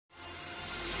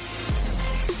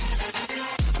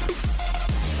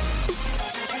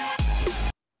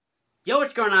Yo,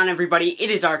 what's going on, everybody? It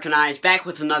is Arcanized, back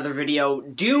with another video.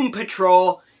 Doom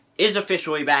Patrol is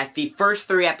officially back. The first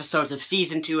 3 episodes of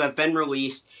Season 2 have been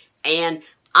released, and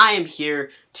I am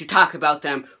here to talk about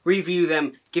them, review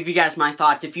them, give you guys my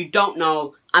thoughts. If you don't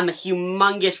know, I'm a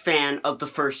humongous fan of the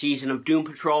first season of Doom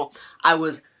Patrol. I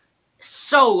was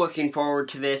so looking forward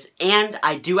to this, and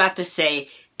I do have to say,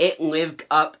 it lived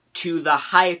up to the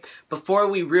hype. Before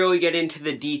we really get into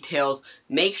the details,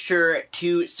 make sure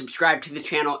to subscribe to the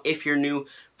channel if you're new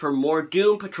for more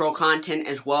Doom Patrol content,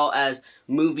 as well as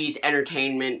movies,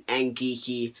 entertainment, and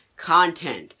geeky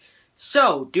content.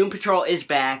 So, Doom Patrol is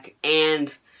back,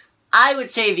 and I would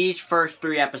say these first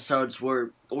 3 episodes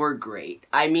were great.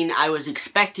 I mean, I was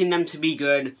expecting them to be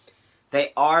good.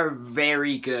 They are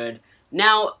very good.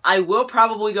 Now, I will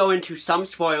probably go into some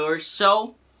spoilers,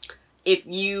 so if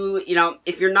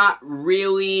if you're not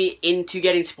really into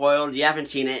getting spoiled, you haven't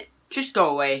seen it, just go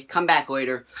away, come back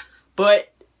later.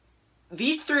 But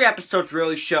these 3 episodes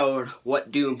really showed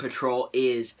what Doom Patrol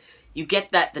is. You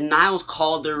get that the Niles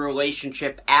called their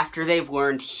relationship after they've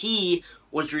learned he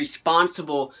was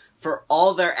responsible for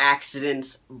all their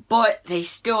accidents, but they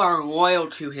still are loyal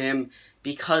to him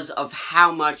because of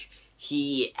how much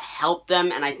he helped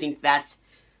them, and I think that's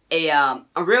a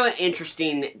really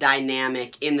interesting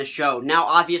dynamic in the show. Now,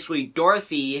 obviously,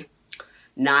 Dorothy,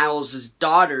 Niles'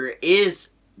 daughter, is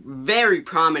very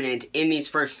prominent in these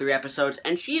first 3 episodes,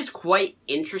 and she is quite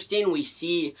interesting. We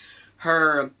see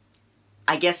her,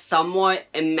 I guess, somewhat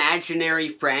imaginary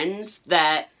friends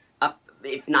that,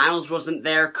 if Niles wasn't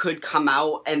there, could come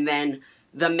out, and then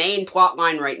the main plot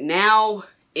line right now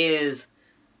is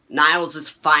Niles is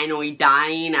finally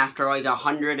dying after like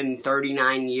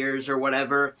 139 years or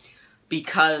whatever,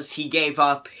 because he gave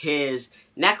up his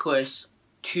necklace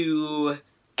to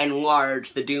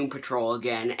enlarge the Doom Patrol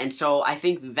again. And so I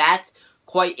think that's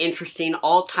quite interesting,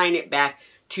 all tying it back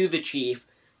to the Chief.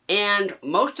 And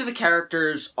most of the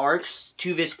characters' arcs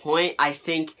to this point, I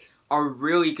think, are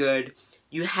really good.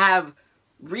 You have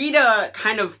Rita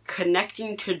kind of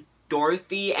connecting to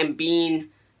Dorothy and being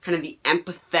kind of the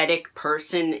empathetic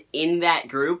person in that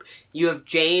group. You have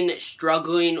Jane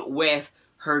struggling with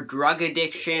her drug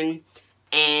addiction,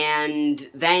 and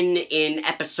then in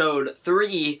episode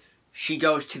 3, she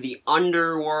goes to the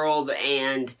underworld,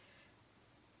 and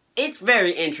it's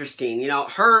very interesting. You know,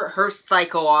 her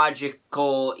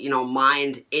psychological,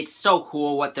 mind, it's so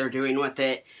cool what they're doing with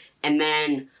it. And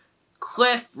then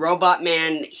Cliff, Robot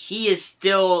Man, he is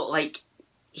still, like,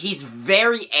 he's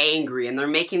very angry, and they're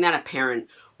making that apparent,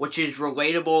 which is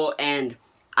relatable, and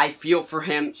I feel for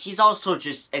him. He's also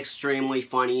just extremely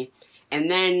funny. And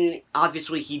then,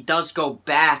 obviously, he does go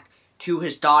back to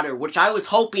his daughter, which I was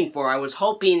hoping for. I was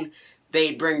hoping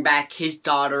they'd bring back his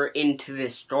daughter into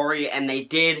this story, and they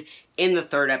did in the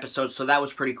 3rd episode, so that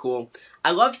was pretty cool. I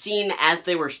love seeing, as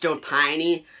they were still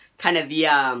tiny, kind of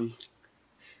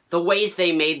the ways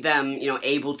they made them,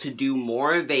 able to do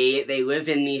more. They live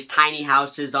in these tiny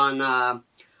houses on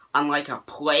like a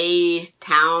play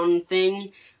town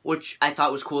thing, which I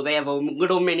thought was cool. They have a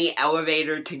little mini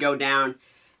elevator to go down,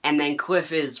 and then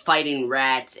Cliff is fighting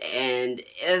rats, and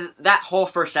that whole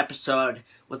first episode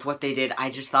with what they did, I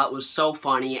just thought was so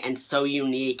funny and so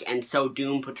unique and so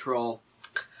Doom Patrol.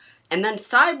 And then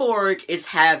Cyborg is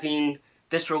having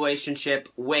this relationship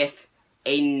with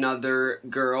another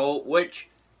girl, which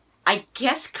I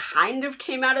guess kind of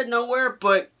came out of nowhere,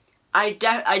 but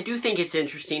I do think it's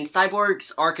interesting.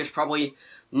 Cyborg's arc is probably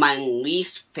my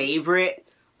least favorite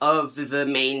of the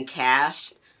main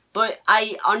cast, but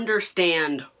I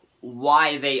understand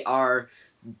why they are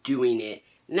doing it.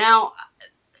 Now,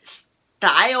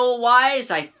 style-wise,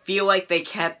 I feel like they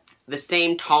kept the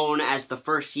same tone as the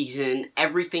first season.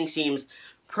 Everything seems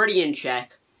pretty in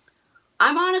check.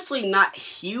 I'm honestly not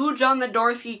huge on the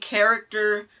Dorothy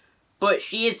character, but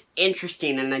she is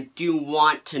interesting, and I do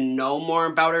want to know more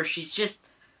about her. She's just,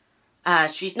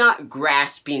 she's not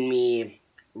grasping me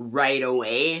right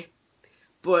away.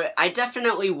 But I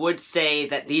definitely would say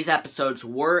that these episodes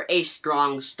were a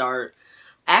strong start.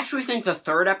 I actually think the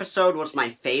 3rd episode was my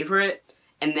favorite,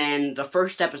 and then the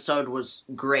 1st episode was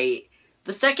great.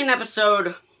 The 2nd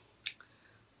episode,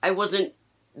 I wasn't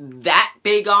that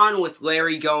big on, with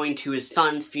Larry going to his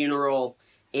son's funeral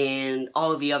and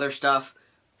all the other stuff.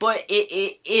 But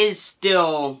it is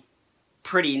still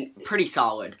pretty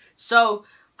solid. So,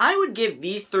 I would give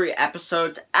these 3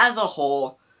 episodes as a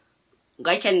whole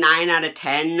like a 9 out of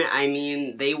 10. I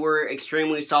mean, they were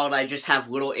extremely solid. I just have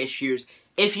little issues.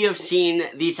 If you have seen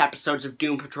these episodes of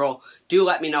Doom Patrol, do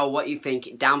let me know what you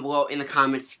think down below in the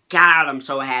comments. God, I'm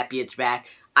so happy it's back.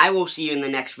 I will see you in the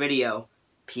next video.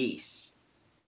 Peace.